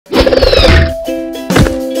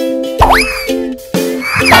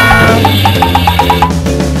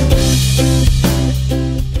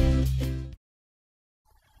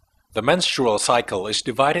The menstrual cycle is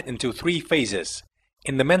divided into 3 phases.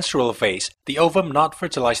 In the menstrual phase, the ovum not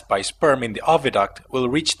fertilized by sperm in the oviduct will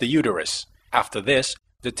reach the uterus. After this,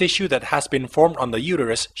 the tissue that has been formed on the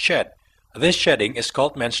uterus shed. This shedding is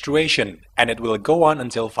called menstruation, and it will go on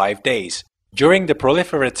until 5 days. During the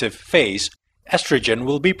proliferative phase, estrogen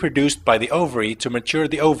will be produced by the ovary to mature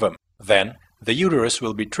the ovum. Then, the uterus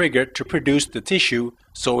will be triggered to produce the tissue,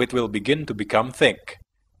 so it will begin to become thick.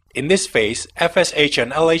 In this phase, FSH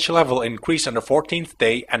and LH level increase on the 14th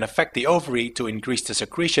day and affect the ovary to increase the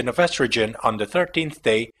secretion of estrogen on the 13th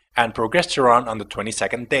day and progesterone on the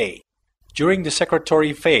 22nd day. During the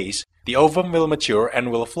secretory phase, the ovum will mature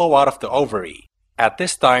and will flow out of the ovary. At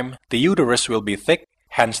this time, the uterus will be thick,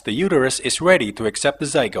 hence the uterus is ready to accept the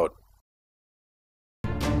zygote.